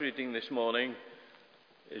reading this morning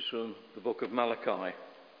is from the book of Malachi,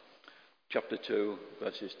 chapter 2,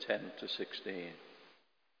 verses 10 to 16.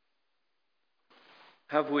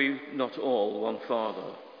 Have we not all one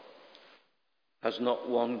Father? Has not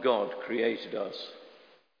one God created us?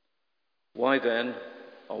 Why then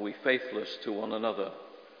are we faithless to one another,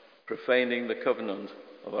 profaning the covenant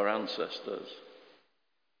of our ancestors?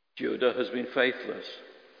 Judah has been faithless,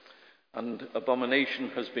 and abomination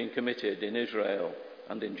has been committed in Israel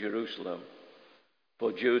and in Jerusalem.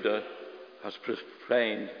 For Judah has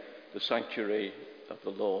profaned the sanctuary of the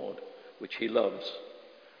Lord, which he loves,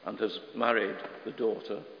 and has married the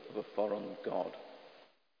daughter of a foreign god.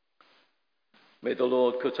 May the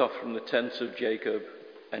Lord cut off from the tents of Jacob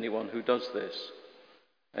anyone who does this,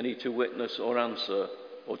 any to witness or answer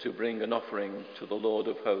or to bring an offering to the Lord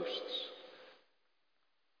of hosts.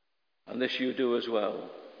 And this you do as well.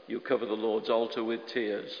 You cover the Lord's altar with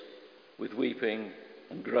tears, with weeping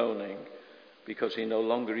and groaning, because he no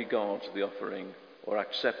longer regards the offering or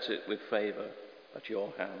accepts it with favour at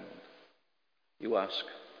your hand. You ask,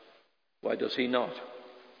 why does he not?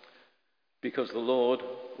 Because the Lord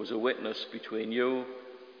was a witness between you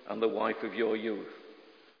and the wife of your youth,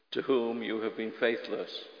 to whom you have been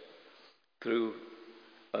faithless, though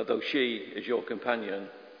she is your companion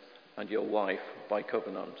and your wife by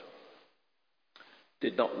covenant.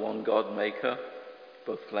 Did not one God make her?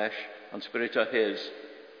 Both flesh and spirit are his.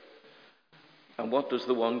 And what does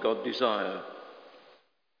the one God desire?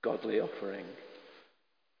 Godly offering.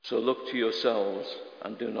 So look to yourselves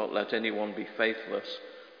and do not let anyone be faithless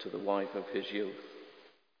to the wife of his youth.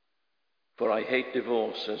 For I hate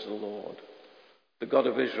divorce, says the Lord, the God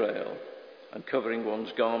of Israel, and covering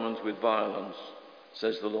one's garments with violence,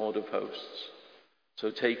 says the Lord of hosts. So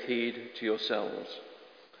take heed to yourselves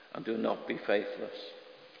and do not be faithless.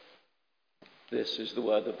 This is the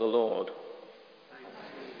word of the Lord.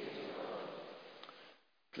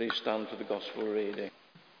 Please stand for the gospel reading.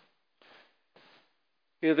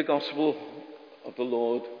 Hear the gospel of the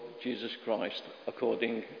Lord Jesus Christ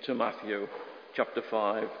according to Matthew chapter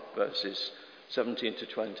 5, verses 17 to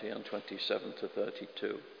 20 and 27 to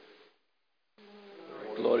 32.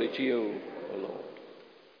 Glory to you, O Lord.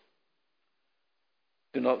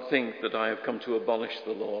 Do not think that I have come to abolish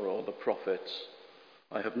the law or the prophets.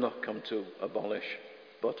 I have not come to abolish,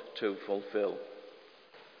 but to fulfill.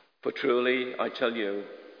 For truly, I tell you,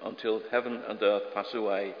 until heaven and earth pass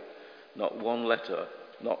away, not one letter,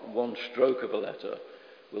 not one stroke of a letter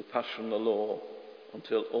will pass from the law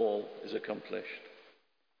until all is accomplished.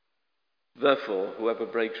 Therefore, whoever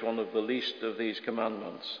breaks one of the least of these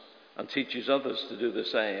commandments and teaches others to do the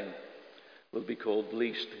same will be called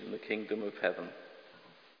least in the kingdom of heaven.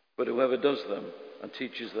 But whoever does them and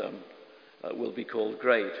teaches them will be called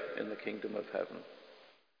great in the kingdom of heaven.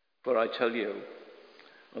 For I tell you,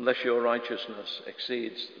 unless your righteousness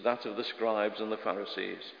exceeds that of the scribes and the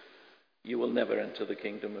Pharisees, you will never enter the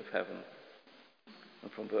kingdom of heaven.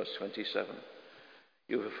 And from verse 27,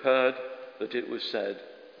 you have heard that it was said,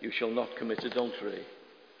 you shall not commit adultery.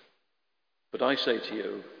 But I say to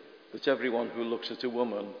you that everyone who looks at a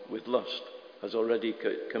woman with lust has already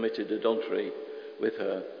committed adultery with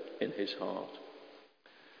her in his heart.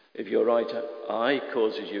 If your right eye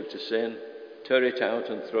causes you to sin, tear it out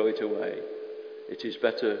and throw it away. It is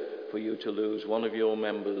better for you to lose one of your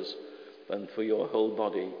members than for your whole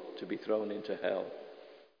body to be thrown into hell.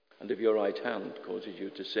 And if your right hand causes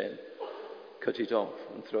you to sin, cut it off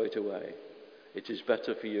and throw it away. It is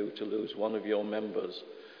better for you to lose one of your members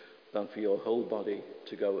than for your whole body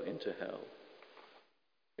to go into hell.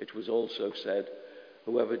 It was also said,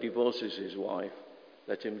 whoever divorces his wife,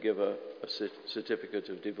 let him give her a certificate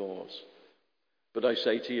of divorce. But I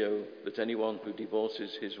say to you that anyone who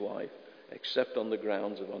divorces his wife, except on the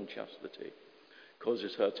grounds of unchastity,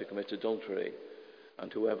 causes her to commit adultery,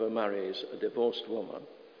 and whoever marries a divorced woman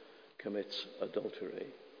commits adultery.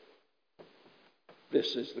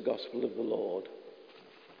 This is the gospel of the Lord.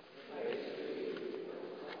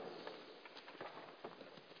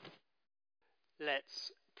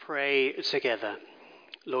 Let's pray together.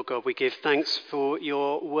 Lord God, we give thanks for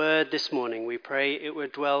your word this morning. We pray it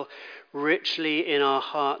would dwell richly in our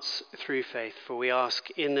hearts through faith, for we ask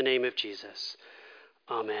in the name of Jesus.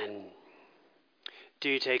 Amen.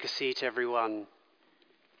 Do take a seat, everyone.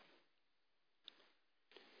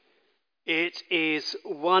 It is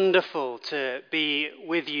wonderful to be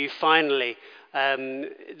with you finally.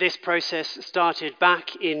 This process started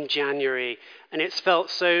back in January, and it's felt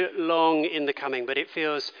so long in the coming, but it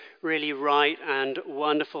feels really right and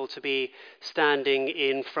wonderful to be standing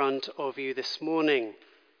in front of you this morning.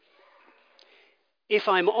 if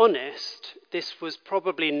I'm honest, this was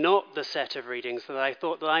probably not the set of readings that I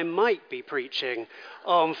thought that I might be preaching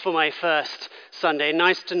on for my first Sunday.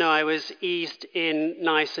 Nice to know I was eased in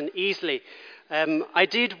nice and easily. I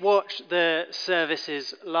did watch the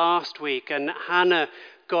services last week, and Hannah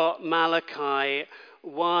got Malachi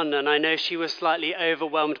 1, and I know she was slightly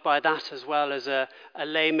overwhelmed by that as well as a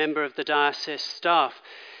lay member of the diocese staff.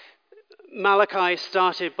 Malachi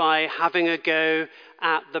started by having a go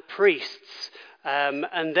at the priests,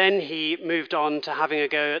 and then he moved on to having a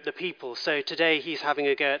go at the people. So today he's having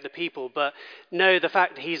a go at the people, but no, the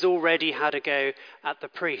fact that he's already had a go at the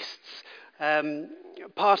priests.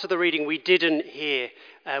 Part of the reading we didn't hear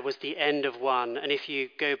was the end of 1, and if you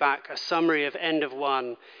go back, a summary of end of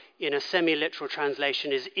 1 in a semi-literal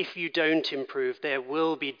translation is, if you don't improve, there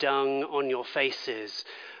will be dung on your faces.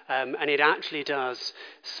 And it actually does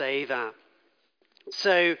say that.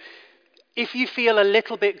 So if you feel a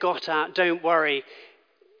little bit got at, don't worry.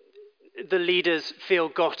 The leaders feel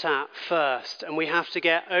got at first, and we have to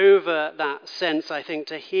get over that sense, I think,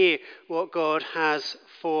 to hear what God has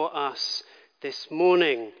for us this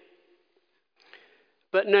morning.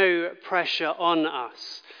 But no pressure on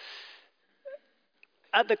us.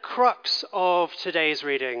 At the crux of today's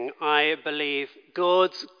reading, I believe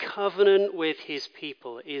God's covenant with his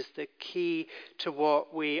people is the key to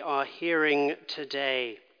what we are hearing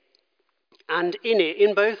today. And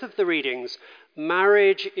in both of the readings,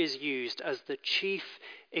 marriage is used as the chief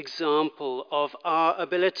example of our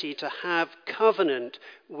ability to have covenant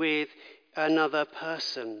with another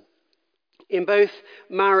person. In both,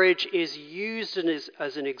 marriage is used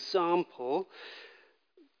as an example,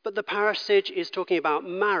 but the passage is talking about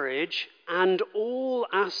marriage and all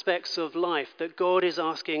aspects of life that God is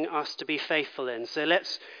asking us to be faithful in. So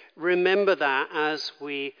let's remember that as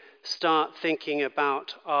we start thinking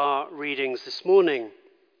about our readings this morning.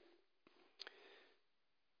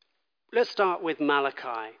 Let's start with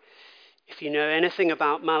Malachi. If you know anything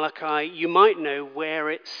about Malachi, you might know where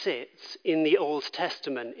it sits in the Old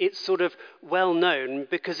Testament. It's sort of well known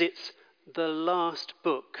because it's the last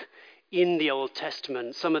book in the Old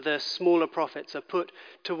Testament. Some of the smaller prophets are put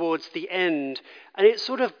towards the end, and it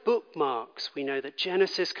sort of bookmarks. We know that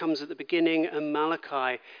Genesis comes at the beginning and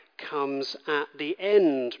Malachi comes at the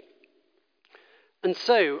end. And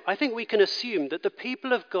so I think we can assume that the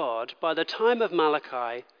people of God, by the time of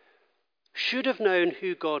Malachi, should have known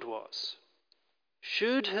who God was,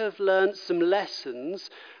 should have learnt some lessons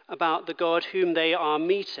about the God whom they are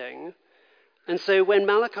meeting. And so when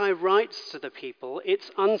Malachi writes to the people,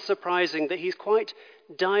 it's unsurprising that he's quite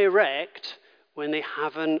direct when they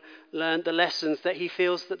haven't learned the lessons that he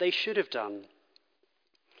feels that they should have done.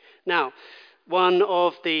 Now, one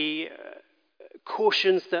of the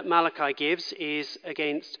cautions that Malachi gives is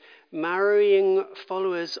against marrying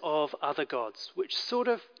followers of other gods, which sort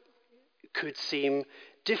of could seem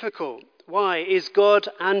difficult. Why? Is God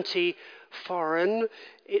anti-foreign?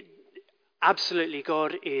 Absolutely,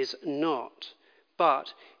 God is not.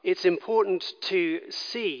 But it's important to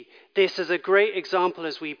see this as a great example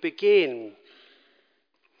as we begin.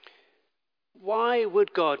 Why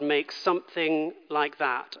would God make something like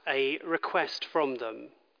that a request from them?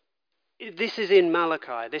 This is in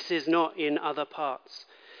Malachi. This is not in other parts.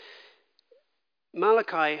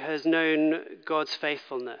 Malachi has known God's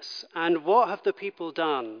faithfulness. And what have the people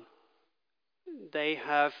done? They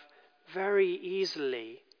have very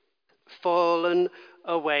easily fallen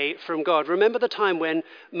away from God. Remember the time when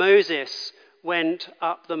Moses went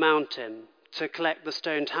up the mountain to collect the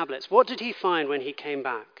stone tablets? What did he find when he came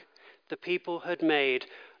back? The people had made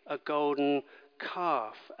a golden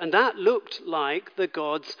calf, and that looked like the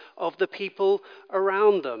gods of the people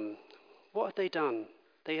around them. What had they done?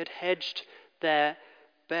 They had hedged their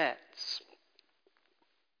bets.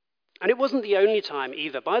 And it wasn't the only time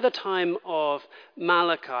either. By the time of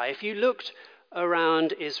Malachi, if you looked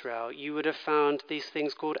around Israel, you would have found these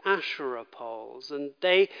things called Asherah poles, and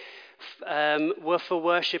they were for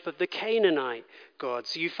worship of the Canaanite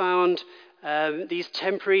gods. You found these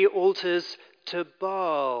temporary altars to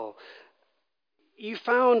Baal. You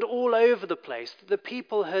found all over the place that the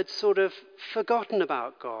people had sort of forgotten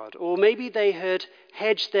about God, or maybe they had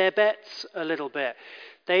hedged their bets a little bit.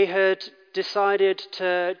 They had decided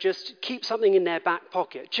to just keep something in their back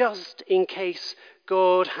pocket, just in case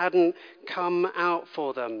God hadn't come out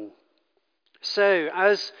for them. So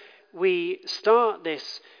as we start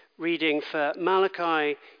this reading for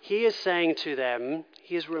Malachi, he is saying to them,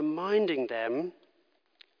 he is reminding them,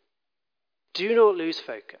 do not lose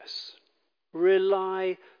focus.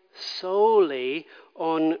 Rely solely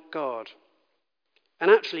on God.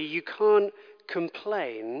 And actually, you can't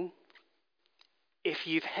complain if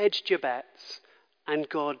you've hedged your bets and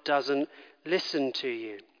God doesn't listen to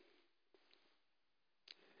you.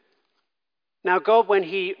 Now, God, when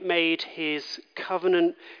he made his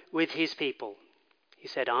covenant with his people, he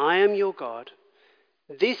said, I am your God.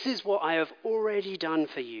 This is what I have already done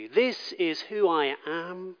for you. This is who I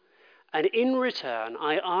am. And in return,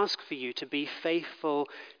 I ask for you to be faithful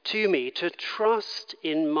to me, to trust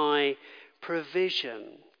in my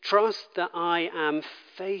provision. Trust that I am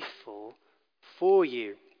faithful for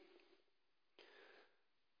you.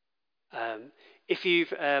 If you've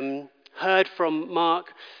heard from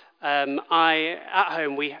Mark, I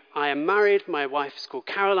am married. My wife is called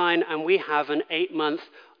Caroline, and we have an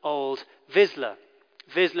 8-month-old Vizsla.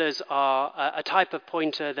 Vizslas are a type of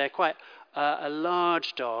pointer. They're quite a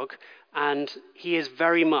large dog, and he is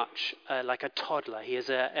very much like a toddler. He is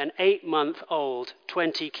an 8-month-old,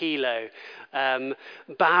 20-kilo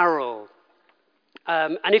barrel.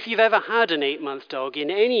 And if you've ever had an 8-month dog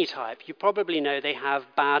in any type, you probably know they have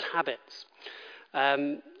bad habits.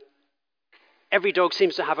 Every dog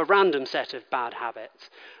seems to have a random set of bad habits.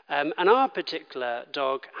 And our particular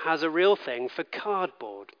dog has a real thing for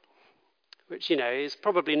cardboard, which, is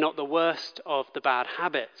probably not the worst of the bad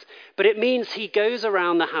habits. But it means he goes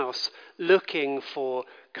around the house looking for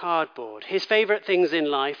cardboard. His favourite things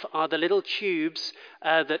in life are the little tubes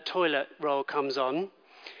that toilet roll comes on.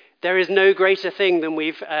 There is no greater thing than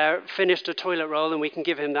we've finished a toilet roll and we can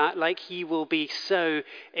give him that. Like, he will be so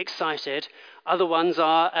excited. Other ones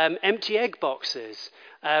are empty egg boxes,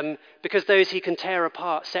 because those he can tear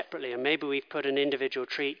apart separately, and maybe we've put an individual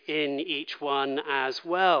treat in each one as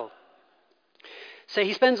well. So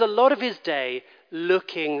he spends a lot of his day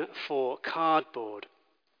looking for cardboard.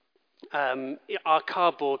 Our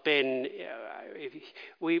cardboard bin,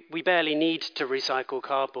 we barely need to recycle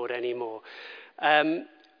cardboard anymore.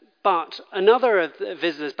 But another of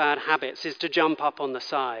Vizsla's bad habits is to jump up on the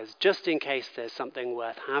sides, just in case there's something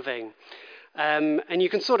worth having. And you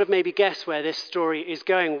can sort of maybe guess where this story is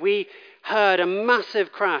going. We heard a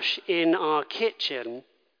massive crash in our kitchen,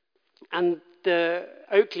 and the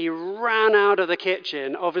Oakley ran out of the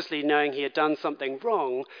kitchen, obviously knowing he had done something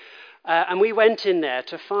wrong. And we went in there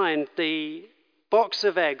to find the box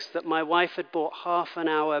of eggs that my wife had bought half an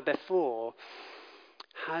hour before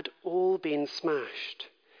had all been smashed.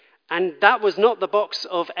 And that was not the box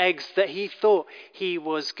of eggs that he thought he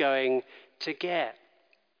was going to get.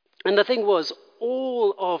 And the thing was,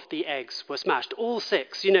 all of the eggs were smashed, all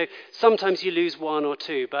 6. Sometimes you lose 1 or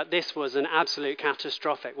 2, but this was an absolute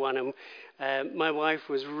catastrophic one. And my wife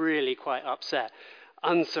was really quite upset,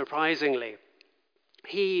 unsurprisingly.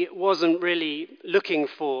 He wasn't really looking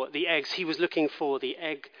for the eggs, he was looking for the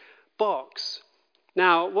egg box.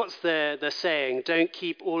 Now, what's the saying? Don't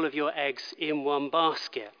keep all of your eggs in one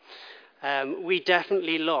basket. We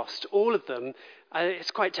definitely lost all of them.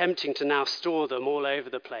 It's quite tempting to now store them all over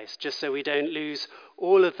the place, just so we don't lose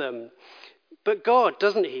all of them. But God,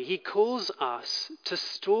 doesn't he? He calls us to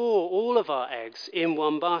store all of our eggs in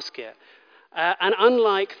one basket. And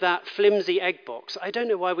unlike that flimsy egg box, I don't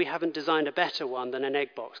know why we haven't designed a better one than an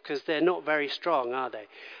egg box, because they're not very strong, are they?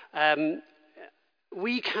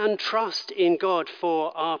 We can trust in God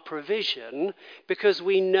for our provision because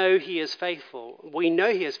we know he is faithful. We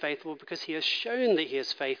know he is faithful because he has shown that he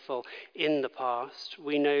is faithful in the past.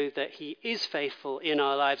 We know that he is faithful in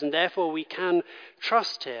our lives, and therefore we can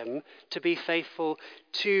trust him to be faithful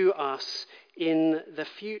to us in the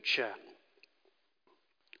future.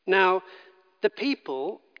 Now, the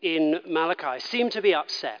people in Malachi seem to be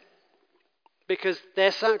upset because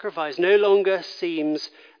their sacrifice no longer seems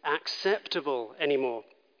acceptable anymore.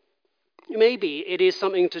 Maybe it is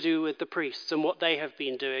something to do with the priests and what they have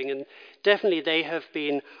been doing, and definitely they have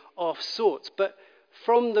been off sorts. But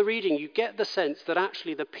from the reading, you get the sense that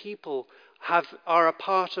actually the people are a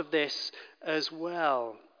part of this as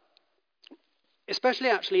well. Especially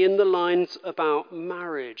actually in the lines about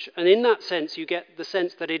marriage. And in that sense, you get the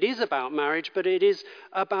sense that it is about marriage, but it is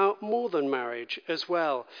about more than marriage as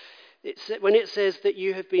well. When it says that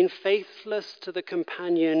you have been faithless to the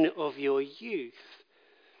companion of your youth,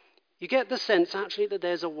 you get the sense actually that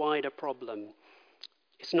there's a wider problem.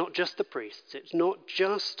 It's not just the priests, it's not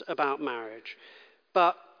just about marriage,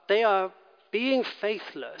 but they are being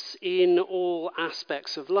faithless in all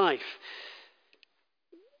aspects of life.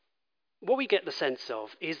 What we get the sense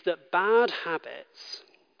of is that bad habits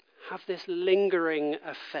have this lingering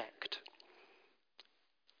effect.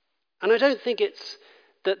 And I don't think it's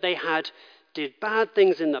that they did bad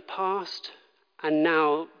things in the past and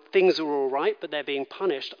now things are all right, but they're being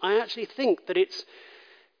punished. I actually think that it's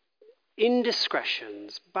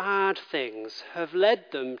indiscretions, bad things, have led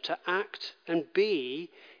them to act and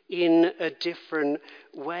be in a different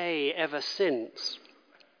way ever since.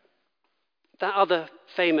 That other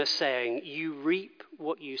famous saying, you reap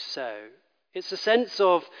what you sow. It's a sense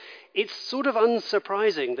of, it's sort of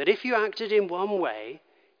unsurprising that if you acted in one way,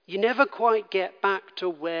 you never quite get back to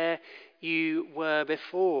where you were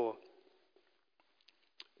before.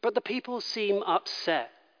 But the people seem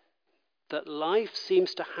upset that life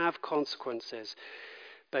seems to have consequences,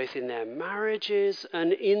 both in their marriages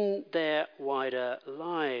and in their wider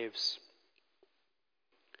lives.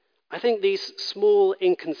 I think these small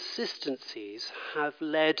inconsistencies have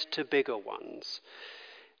led to bigger ones,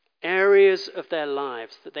 areas of their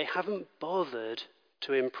lives that they haven't bothered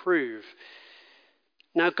to improve.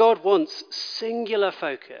 Now, God wants singular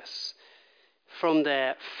focus from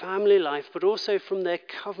their family life, but also from their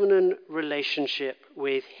covenant relationship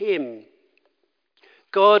with him.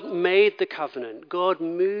 God made the covenant. God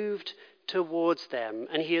moved towards them,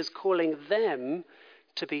 and he is calling them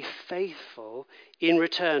to be faithful in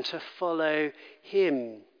return, to follow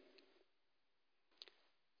him.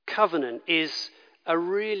 Covenant is a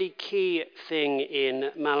really key thing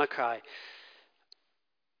in Malachi.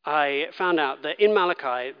 I found out that in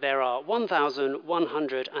Malachi there are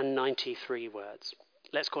 1,193 words.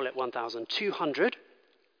 Let's call it 1,200.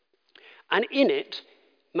 And in it,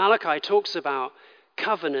 Malachi talks about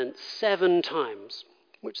covenant 7 times,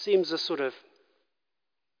 which seems a sort of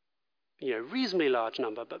reasonably large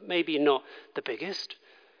number, but maybe not the biggest.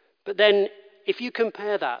 But then if you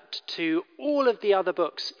compare that to all of the other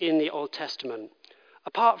books in the Old Testament,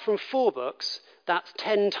 apart from 4 books, that's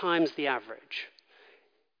 10 times the average.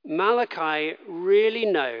 Malachi really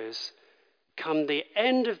knows, come the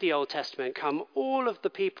end of the Old Testament, come all of the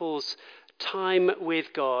people's time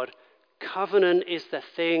with God, covenant is the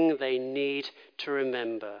thing they need to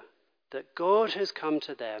remember. That God has come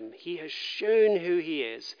to them, he has shown who he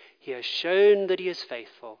is, he has shown that he is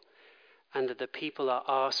faithful, and that the people are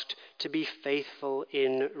asked to be faithful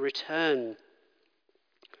in return.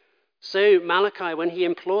 So Malachi, when he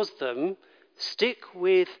implores them, stick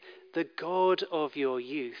with the God of your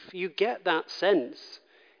youth, you get that sense.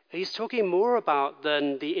 He's talking more about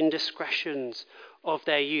than the indiscretions of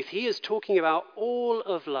their youth. He is talking about all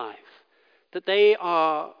of life, that they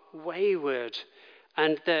are wayward,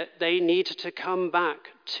 and that they need to come back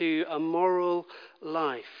to a moral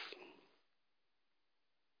life.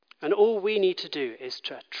 And all we need to do is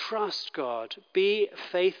to trust God, be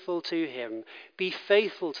faithful to him, be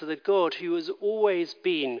faithful to the God who has always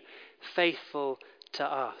been faithful to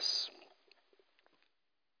us.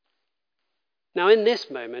 Now in this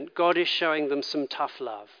moment, God is showing them some tough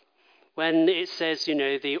love. When it says,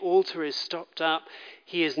 the altar is stopped up,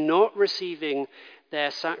 he is not receiving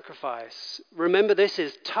their sacrifice. Remember, this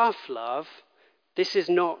is tough love. This is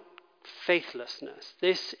not faithlessness.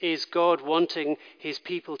 This is God wanting his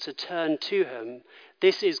people to turn to him.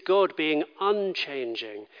 This is God being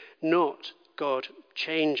unchanging, not God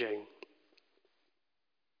changing.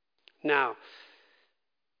 Now,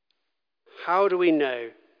 how do we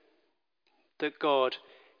know that God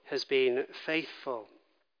has been faithful?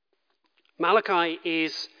 Malachi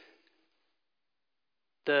is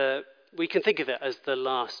we can think of it as the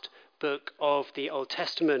last book of the Old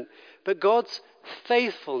Testament, but God's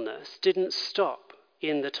faithfulness didn't stop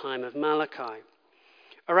in the time of Malachi.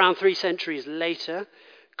 Around 3 centuries later,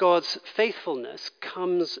 God's faithfulness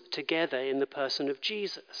comes together in the person of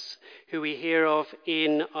Jesus, who we hear of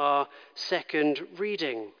in our second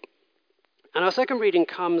reading. And our second reading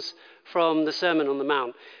comes from the Sermon on the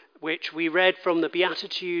Mount, which we read from the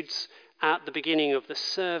Beatitudes at the beginning of the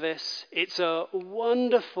service. It's a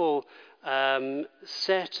wonderful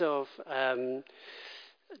set of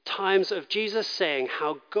times of Jesus saying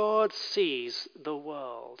how God sees the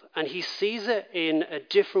world, and he sees it in a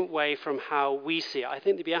different way from how we see it. I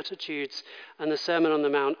think the Beatitudes and the Sermon on the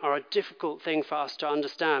Mount are a difficult thing for us to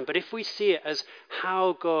understand, but if we see it as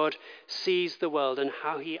how God sees the world and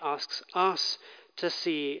how he asks us to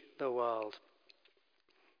see the world.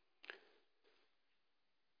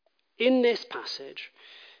 In this passage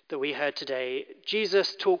that we heard today,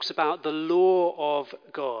 Jesus talks about the law of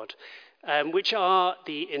God, which are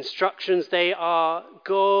the instructions. They are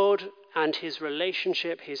God and his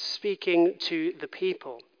relationship, his speaking to the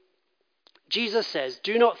people. Jesus says,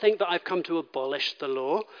 "Do not think that I've come to abolish the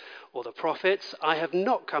law or the prophets. I have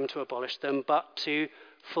not come to abolish them, but to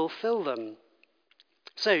fulfill them."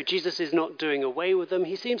 So Jesus is not doing away with them.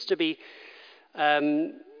 He seems to be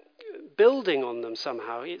building on them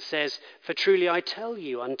somehow. It says, "For truly I tell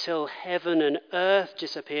you, until heaven and earth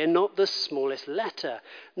disappear, not the smallest letter,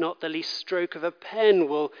 not the least stroke of a pen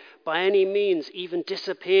will by any means even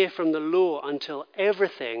disappear from the law until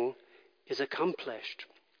everything is accomplished."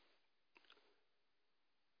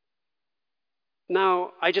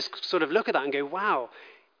 Now, I just sort of look at that and go, wow,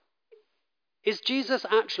 is Jesus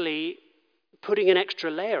actually putting an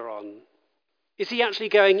extra layer on? Is he actually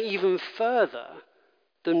going even further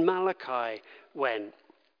than Malachi went?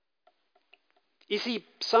 Is he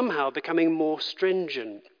somehow becoming more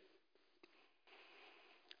stringent?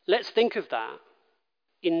 Let's think of that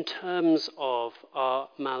in terms of our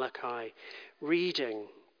Malachi reading.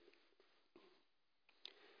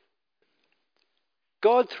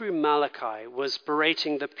 God, through Malachi, was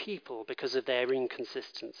berating the people because of their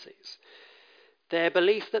inconsistencies. Their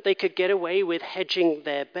belief that they could get away with hedging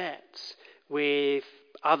their bets with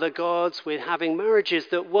other gods, with having marriages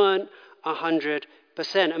that weren't 100%.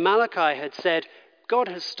 And Malachi had said, God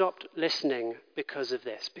has stopped listening because of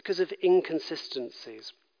this, because of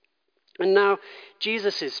inconsistencies. And now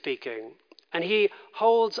Jesus is speaking, and he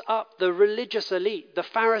holds up the religious elite, the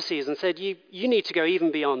Pharisees, and said, you need to go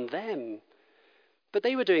even beyond them. But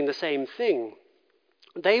they were doing the same thing.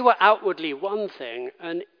 They were outwardly one thing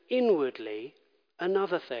and inwardly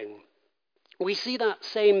another thing. We see that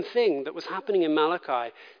same thing that was happening in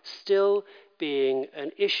Malachi still being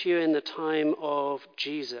an issue in the time of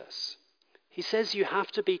Jesus. He says you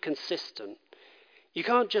have to be consistent. You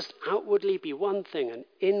can't just outwardly be one thing and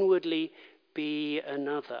inwardly be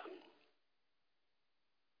another.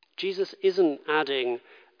 Jesus isn't adding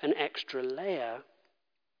an extra layer.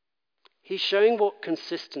 He's showing what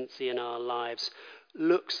consistency in our lives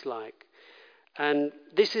looks like. And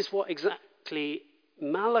this is what exactly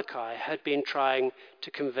Malachi had been trying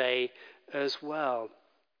to convey as well.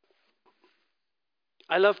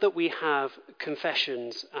 I love that we have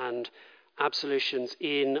confessions and absolutions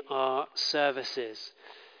in our services.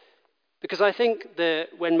 Because I think that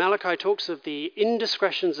when Malachi talks of the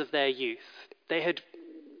indiscretions of their youth, they had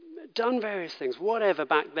done various things, whatever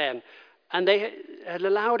back then, and they had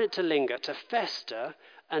allowed it to linger, to fester,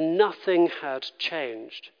 and nothing had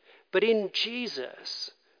changed. But in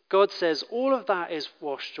Jesus, God says, all of that is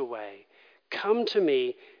washed away. Come to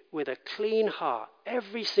me with a clean heart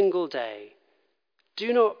every single day.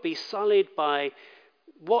 Do not be sullied by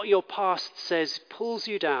what your past says pulls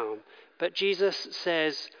you down. But Jesus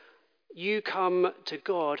says, you come to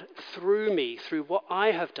God through me, through what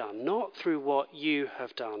I have done, not through what you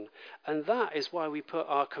have done. And that is why we put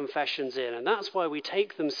our confessions in. And that's why we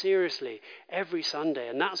take them seriously every Sunday.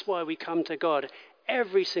 And that's why we come to God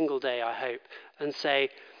every single day, I hope, and say,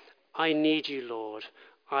 I need you, Lord.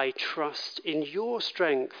 I trust in your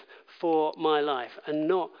strength for my life and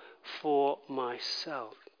not for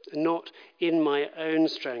myself, not in my own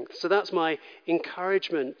strength. So that's my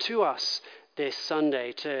encouragement to us this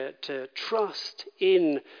Sunday, to trust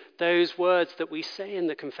in those words that we say in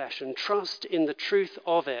the confession, trust in the truth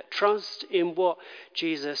of it, trust in what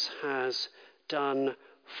Jesus has done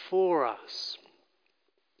for us.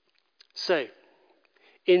 So,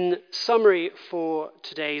 in summary for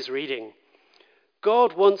today's reading,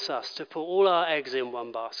 God wants us to put all our eggs in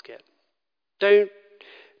one basket. Don't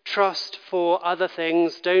trust for other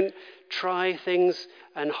things. Don't try things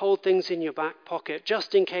and hold things in your back pocket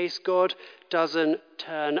just in case God doesn't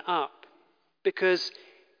turn up. Because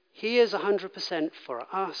he is 100% for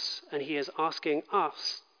us, and he is asking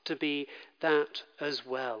us to be that as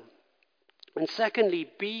well. And secondly,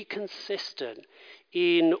 be consistent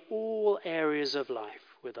in all areas of life,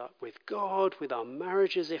 with God, with our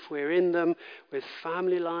marriages if we're in them, with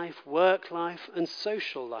family life, work life, and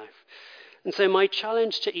social life. And so my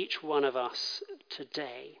challenge to each one of us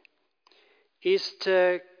today is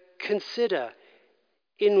to consider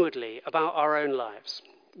inwardly about our own lives,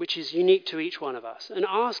 which is unique to each one of us, and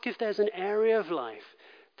ask if there's an area of life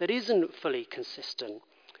that isn't fully consistent,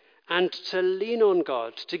 and to lean on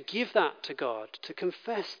God, to give that to God, to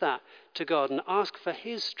confess that to God, and ask for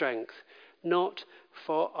his strength, not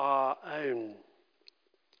for our own.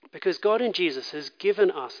 Because God in Jesus has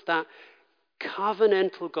given us that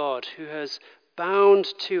covenantal God who has bound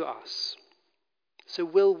to us. So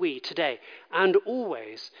will we today and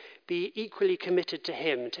always be equally committed to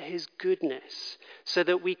him, to his goodness, so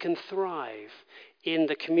that we can thrive in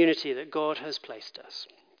the community that God has placed us.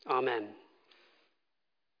 Amen.